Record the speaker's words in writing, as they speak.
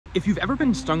If you've ever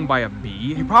been stung by a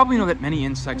bee, you probably know that many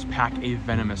insects pack a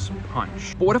venomous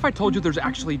punch. But what if I told you there's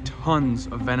actually tons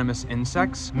of venomous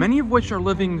insects, many of which are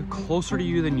living closer to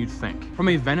you than you'd think? From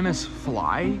a venomous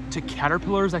fly to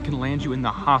caterpillars that can land you in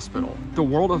the hospital, the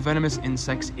world of venomous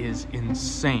insects is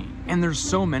insane. And there's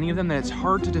so many of them that it's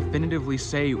hard to definitively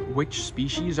say which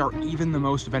species are even the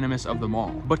most venomous of them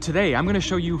all. But today, I'm gonna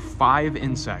show you 5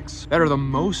 insects that are the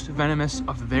most venomous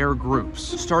of their groups,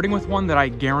 starting with one that I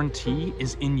guarantee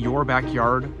is in your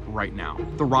backyard right now.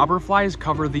 The robberflies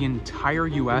cover the entire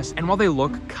US, and while they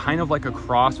look kind of like a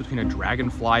cross between a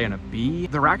dragonfly and a bee,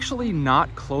 they're actually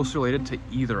not close related to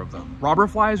either of them.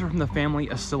 Robberflies are from the family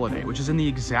Acylidae, which is in the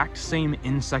exact same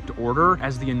insect order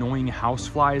as the annoying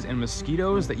houseflies and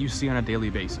mosquitoes that you see on a daily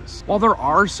basis. While there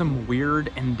are some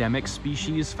weird endemic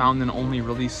species found in only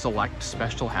really select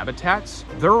special habitats,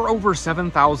 there are over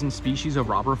 7,000 species of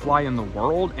robberfly in the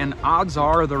world, and odds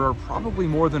are there are probably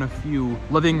more than a few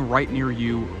living right near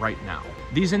you right now.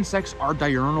 These insects are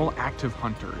diurnal active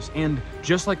hunters, and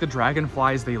just like the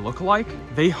dragonflies they look like,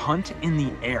 they hunt in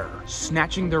the air,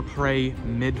 snatching their prey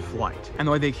mid-flight. And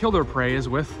the way they kill their prey is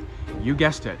with, you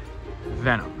guessed it,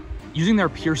 venom. Using their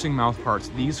piercing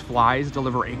mouthparts, these flies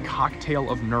deliver a cocktail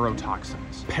of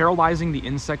neurotoxins, paralyzing the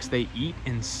insects they eat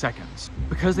in seconds.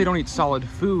 Because they don't eat solid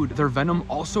food, their venom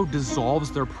also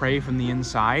dissolves their prey from the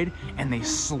inside, and they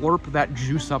slurp that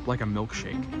juice up like a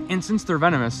milkshake. And since they're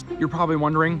venomous, you're probably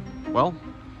wondering, well,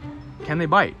 can they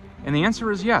bite? And the answer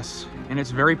is yes, and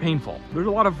it's very painful. There's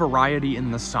a lot of variety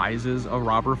in the sizes of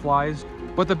robberflies,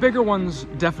 but the bigger ones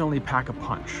definitely pack a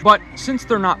punch. But since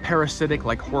they're not parasitic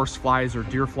like horseflies or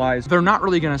deerflies, they're not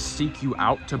really gonna seek you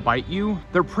out to bite you.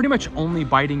 They're pretty much only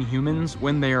biting humans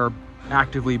when they are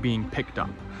actively being picked up.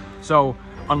 So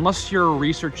unless you're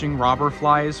researching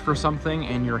robberflies for something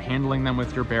and you're handling them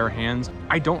with your bare hands,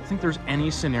 I don't think there's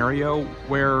any scenario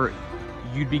where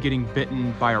you'd be getting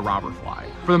bitten by a robberfly.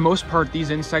 For the most part, these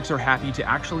insects are happy to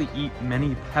actually eat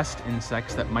many pest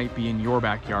insects that might be in your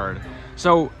backyard.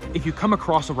 So if you come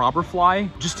across a robberfly,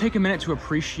 just take a minute to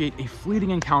appreciate a fleeting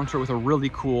encounter with a really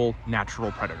cool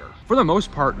natural predator. For the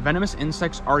most part, venomous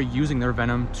insects are using their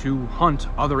venom to hunt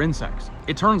other insects.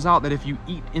 It turns out that if you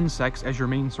eat insects as your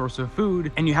main source of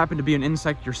food, and you happen to be an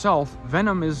insect yourself,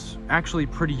 venom is actually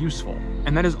pretty useful.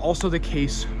 And that is also the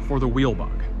case for the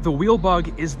wheelbug. The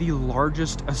wheelbug is the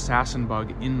largest assassin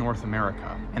bug in North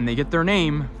America, and they get their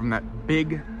name from that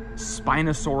big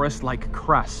Spinosaurus-like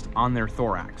crest on their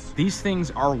thorax. These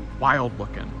things are wild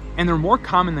looking, and they're more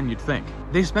common than you'd think.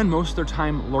 They spend most of their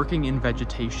time lurking in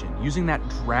vegetation, using that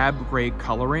drab gray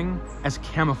coloring as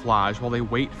camouflage while they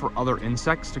wait for other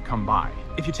insects to come by.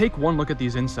 If you take one look at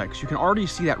these insects, you can already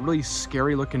see that really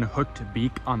scary looking hooked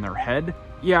beak on their head.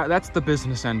 Yeah, that's the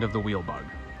business end of the wheelbug.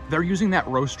 They're using that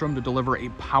rostrum to deliver a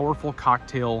powerful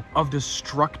cocktail of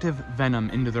destructive venom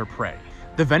into their prey.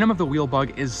 The venom of the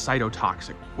wheelbug is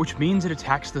cytotoxic, which means it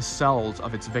attacks the cells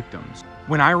of its victims.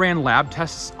 When I ran lab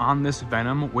tests on this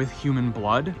venom with human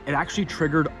blood, it actually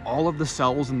triggered all of the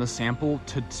cells in the sample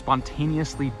to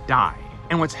spontaneously die.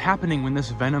 And what's happening when this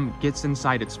venom gets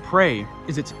inside its prey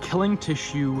is it's killing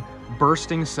tissue,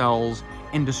 bursting cells,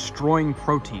 and destroying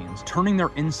proteins, turning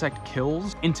their insect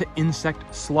kills into insect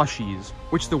slushies,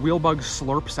 which the wheelbug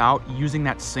slurps out using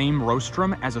that same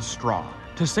rostrum as a straw.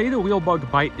 To say the wheelbug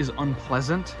bite is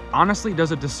unpleasant honestly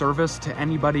does a disservice to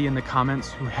anybody in the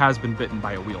comments who has been bitten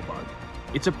by a wheelbug.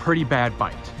 It's a pretty bad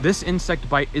bite. This insect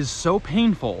bite is so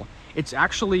painful, it's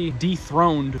actually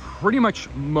dethroned pretty much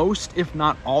most, if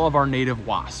not all, of our native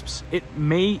wasps. It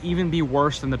may even be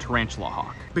worse than the tarantula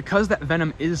hawk. Because that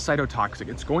venom is cytotoxic,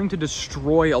 it's going to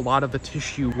destroy a lot of the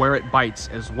tissue where it bites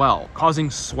as well, causing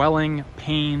swelling,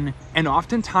 pain, and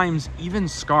oftentimes even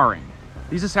scarring.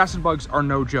 These assassin bugs are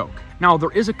no joke. Now,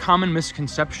 there is a common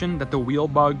misconception that the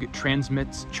wheelbug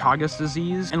transmits Chagas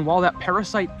disease, and while that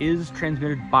parasite is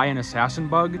transmitted by an assassin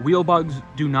bug, wheelbugs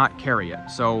do not carry it.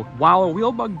 So while a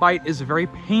wheelbug bite is very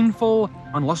painful,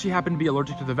 unless you happen to be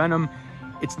allergic to the venom,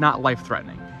 it's not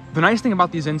life-threatening. The nice thing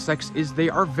about these insects is they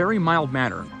are very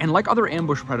mild-mannered, and like other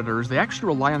ambush predators, they actually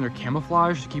rely on their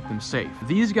camouflage to keep them safe.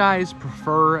 These guys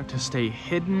prefer to stay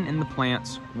hidden in the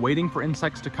plants, waiting for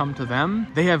insects to come to them.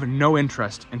 They have no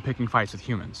interest in picking fights with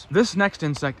humans. This next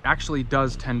insect actually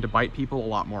does tend to bite people a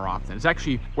lot more often. It's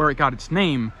actually where it got its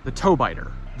name, the toe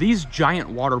biter. These giant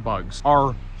water bugs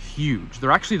are huge.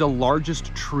 They're actually the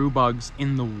largest true bugs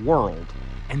in the world,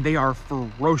 and they are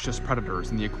ferocious predators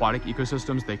in the aquatic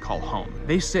ecosystems they call home.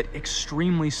 They sit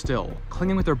extremely still,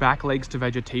 clinging with their back legs to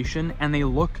vegetation, and they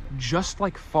look just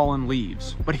like fallen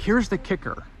leaves. But here's the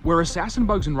kicker. Where assassin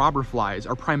bugs and robberflies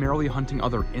are primarily hunting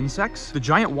other insects, the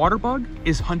giant water bug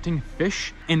is hunting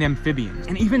fish and amphibians.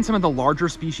 And even some of the larger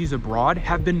species abroad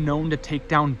have been known to take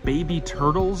down baby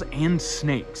turtles and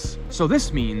snakes. So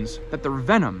this means that their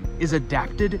venom is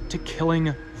adapted to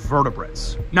killing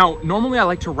vertebrates. Now, normally I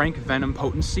like to rank venom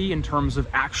potency in terms of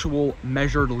actual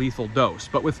measured lethal dose,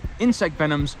 but with insect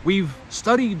venoms, we've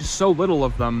studied so little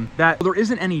of them that there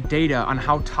isn't any data on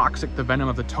how toxic the venom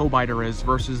of the toe biter is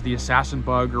versus the assassin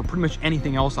bug or pretty much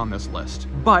anything else on this list.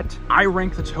 But I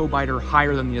rank the toe biter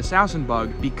higher than the assassin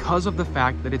bug because of the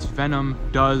fact that its venom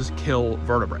does kill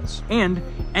vertebrates. And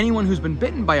anyone who's been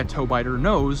bitten by a toe biter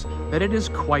knows that it is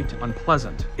quite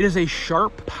unpleasant. It is a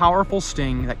sharp, powerful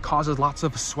sting that causes lots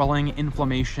of swelling,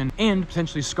 inflammation, and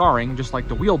potentially scarring, just like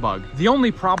the Wheelbug. The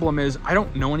only problem is I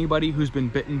don't know anybody who's been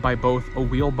bitten by both a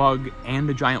Wheelbug and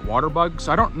a giant water bug,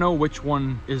 so I don't know which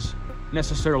one is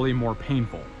necessarily more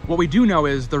painful. What we do know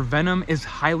is their venom is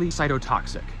highly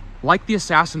cytotoxic. Like the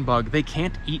assassin bug, they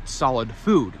can't eat solid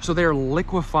food, so they're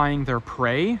liquefying their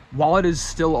prey while it is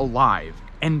still alive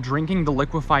and drinking the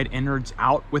liquefied innards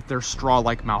out with their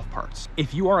straw-like mouthparts.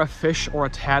 If you are a fish or a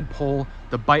tadpole,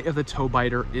 the bite of the toe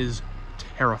biter is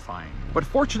terrifying. But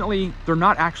fortunately, they're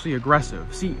not actually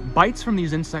aggressive. See, bites from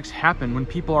these insects happen when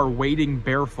people are wading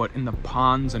barefoot in the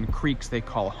ponds and creeks they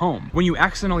call home. When you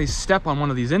accidentally step on one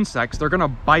of these insects, they're gonna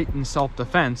bite in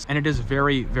self-defense, and it is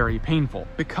very, very painful.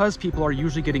 Because people are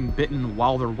usually getting bitten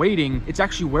while they're wading, it's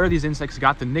actually where these insects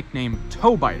got the nickname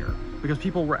toe biter, because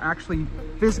people were actually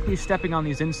physically stepping on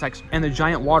these insects, and the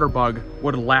giant water bug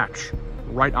would latch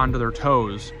right onto their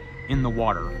toes in the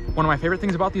water. One of my favorite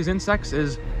things about these insects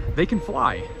is they can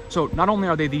fly. So not only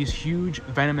are they these huge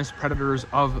venomous predators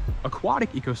of aquatic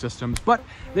ecosystems, but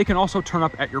they can also turn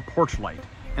up at your porch light.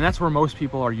 And that's where most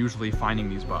people are usually finding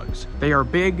these bugs. They are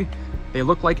big, they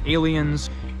look like aliens,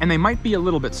 and they might be a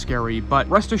little bit scary, but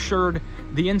rest assured,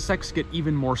 the insects get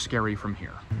even more scary from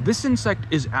here. This insect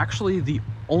is actually the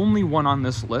only one on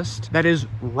this list that is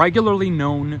regularly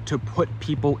known to put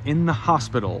people in the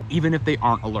hospital, even if they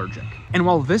aren't allergic. And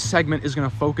while this segment is gonna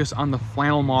focus on the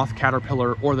flannel moth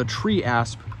caterpillar or the tree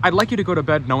asp, I'd like you to go to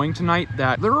bed knowing tonight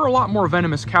that there are a lot more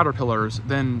venomous caterpillars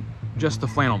than just the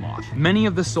flannel moth. Many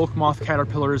of the silk moth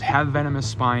caterpillars have venomous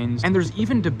spines, and there's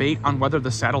even debate on whether the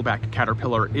saddleback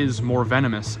caterpillar is more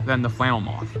venomous than the flannel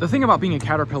moth. The thing about being a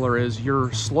caterpillar is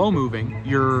you're slow moving,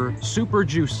 you're super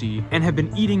juicy, and have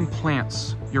been eating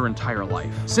plants your entire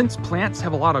life. Since plants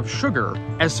have a lot of sugar,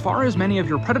 as far as many of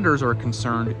your predators are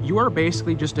concerned, you are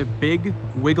basically just a big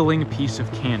wiggling piece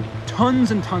of candy.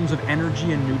 Tons and tons of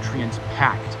energy and nutrients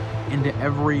packed into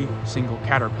every single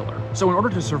caterpillar. So in order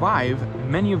to survive,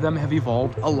 many of them have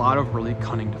evolved a lot of really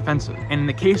cunning defenses. And in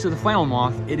the case of the flannel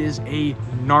moth, it is a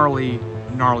gnarly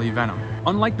venom.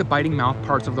 Unlike the biting mouth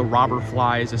parts of the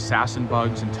robberflies, assassin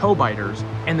bugs, and toe biters,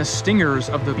 and the stingers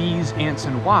of the bees, ants,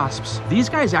 and wasps, these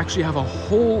guys actually have a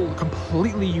whole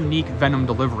completely unique venom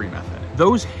delivery method.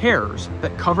 Those hairs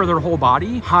that cover their whole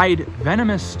body hide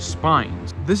venomous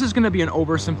spines. This is going to be an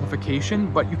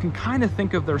oversimplification, but you can kind of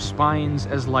think of their spines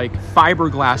as like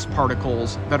fiberglass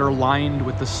particles that are lined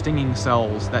with the stinging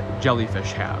cells that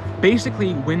jellyfish have.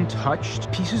 Basically, when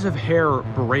touched, pieces of hair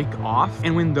break off,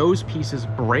 and when those pieces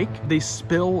break, they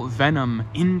spill venom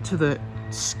into the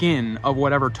skin of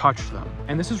whatever touched them.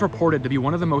 And this is reported to be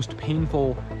one of the most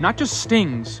painful, not just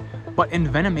stings, but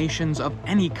envenomations of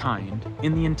any kind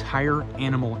in the entire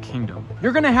animal kingdom.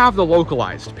 You're gonna have the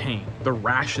localized pain, the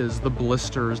rashes, the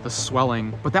blisters, the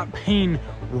swelling, but that pain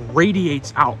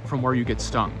radiates out from where you get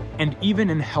stung. And even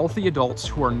in healthy adults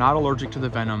who are not allergic to the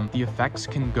venom, the effects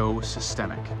can go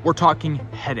systemic. We're talking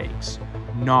headaches,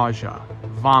 nausea,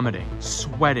 vomiting,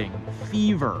 sweating,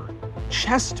 fever,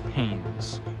 chest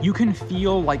pains. You can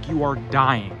feel like you are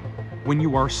dying when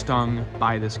you are stung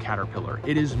by this caterpillar.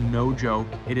 It is no joke.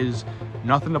 It is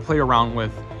nothing to play around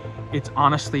with. It's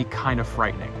honestly kind of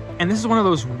frightening. And this is one of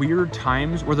those weird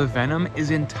times where the venom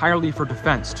is entirely for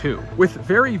defense too. With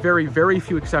very, very, very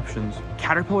few exceptions,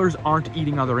 caterpillars aren't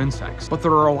eating other insects, but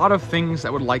there are a lot of things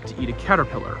that would like to eat a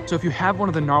caterpillar. So if you have one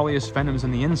of the gnarliest venoms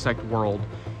in the insect world,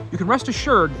 you can rest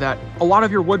assured that a lot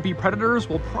of your would-be predators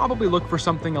will probably look for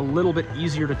something a little bit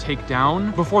easier to take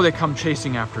down before they come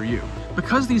chasing after you.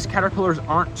 Because these caterpillars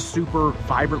aren't super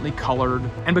vibrantly colored,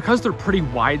 and because they're pretty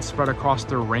widespread across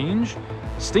their range,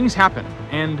 stings happen,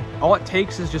 and all it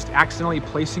takes is just accidentally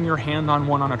placing your hand on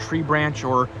one on a tree branch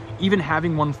or even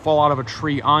having one fall out of a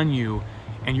tree on you,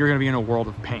 and you're gonna be in a world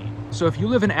of pain. So if you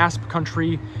live in asp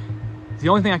country, the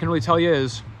only thing I can really tell you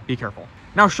is be careful.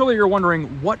 Now, surely you're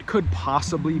wondering, what could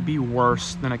possibly be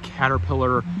worse than a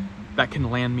caterpillar that can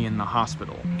land me in the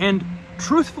hospital? And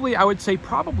Truthfully, I would say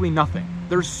probably nothing.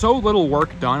 There's so little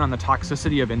work done on the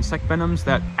toxicity of insect venoms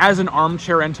that, as an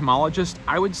armchair entomologist,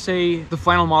 I would say the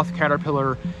flannel moth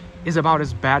caterpillar is about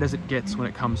as bad as it gets when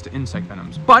it comes to insect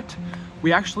venoms. But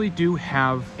we actually do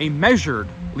have a measured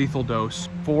lethal dose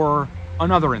for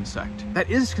another insect that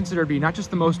is considered to be not just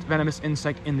the most venomous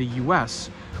insect in the US,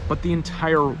 but the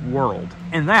entire world.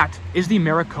 And that is the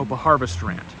Maricopa harvester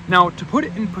ant. Now, to put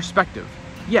it in perspective,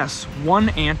 yes, one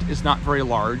ant is not very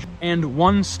large, and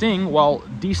one sting, while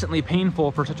decently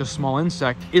painful for such a small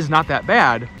insect, is not that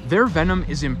bad. Their venom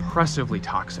is impressively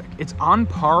toxic. It's on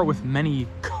par with many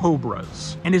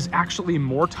cobras, and is actually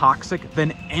more toxic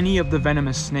than any of the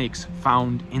venomous snakes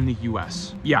found in the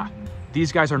US. Yeah,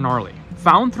 these guys are gnarly.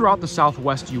 Found throughout the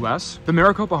southwest US, the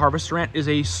Maricopa harvester ant is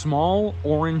a small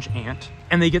orange ant,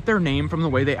 and they get their name from the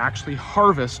way they actually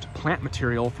harvest plant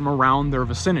material from around their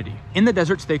vicinity. In the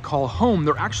deserts they call home,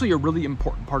 they're actually a really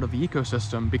important part of the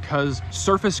ecosystem because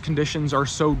surface conditions are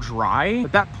so dry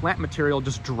that plant material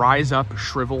just dries up,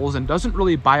 shrivels, and doesn't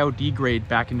really biodegrade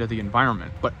back into the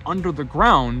environment. But under the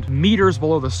ground, meters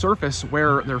below the surface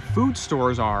where their food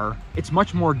stores are, it's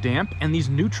much more damp, and these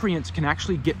nutrients can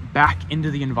actually get back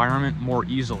into the environment more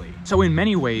easily. So in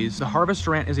many ways, the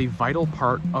harvester ant is a vital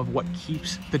part of what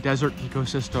keeps the desert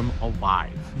ecosystem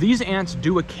alive. These ants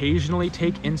do occasionally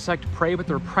take insect prey, but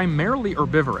they're primarily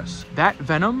herbivorous. That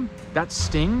venom, that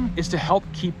sting, is to help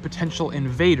keep potential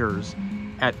invaders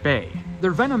at bay.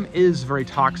 Their venom is very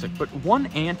toxic, but one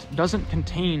ant doesn't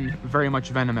contain very much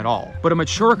venom at all. But a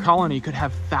mature colony could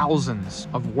have thousands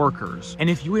of workers, and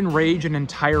if you enrage an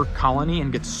entire colony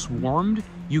and get swarmed,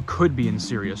 you could be in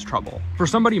serious trouble. For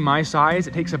somebody my size,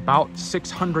 it takes about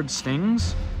 600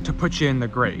 stings to put you in the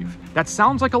grave. That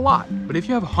sounds like a lot, but if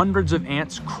you have hundreds of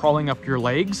ants crawling up your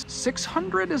legs,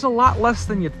 600 is a lot less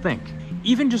than you'd think.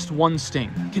 Even just one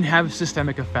sting can have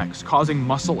systemic effects, causing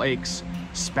muscle aches,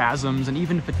 spasms, and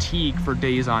even fatigue for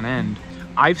days on end.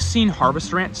 I've seen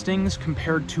harvester ant stings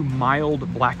compared to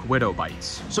mild black widow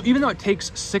bites. So even though it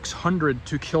takes 600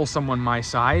 to kill someone my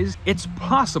size, it's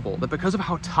possible that because of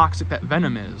how toxic that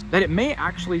venom is, that it may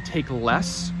actually take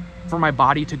less for my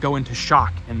body to go into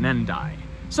shock and then die.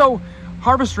 So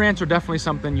harvester ants are definitely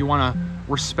something you want to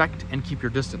respect and keep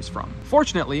your distance from.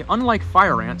 Fortunately, unlike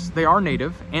fire ants, they are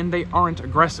native and they aren't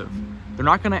aggressive. They're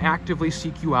not going to actively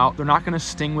seek you out. They're not going to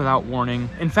sting without warning.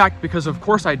 In fact, because of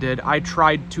course I did, I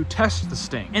tried to test the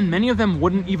sting, and many of them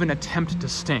wouldn't even attempt to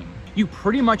sting. You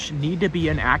pretty much need to be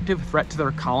an active threat to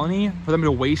their colony for them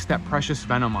to waste that precious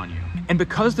venom on you. And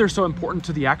because they're so important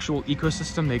to the actual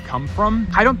ecosystem they come from,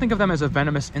 I don't think of them as a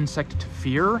venomous insect to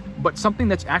fear, but something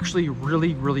that's actually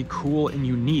really, really cool and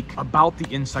unique about the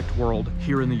insect world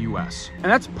here in the US.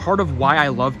 And that's part of why I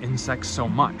love insects so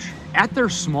much. At their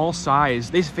small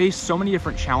size, they face so many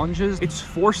different challenges. It's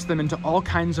forced them into all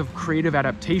kinds of creative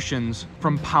adaptations,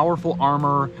 from powerful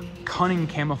armor, cunning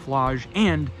camouflage,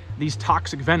 and these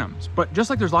toxic venoms. But just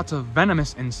like there's lots of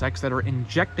venomous insects that are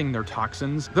injecting their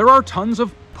toxins, there are tons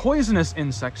of poisonous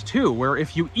insects too, where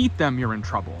if you eat them, you're in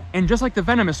trouble. And just like the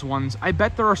venomous ones, I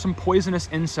bet there are some poisonous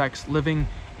insects living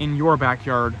in your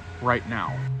backyard right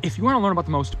now. If you want to learn about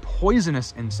the most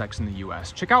poisonous insects in the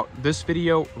US, check out this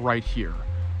video right here.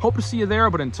 Hope to see you there,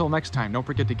 but until next time, don't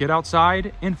forget to get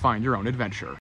outside and find your own adventure.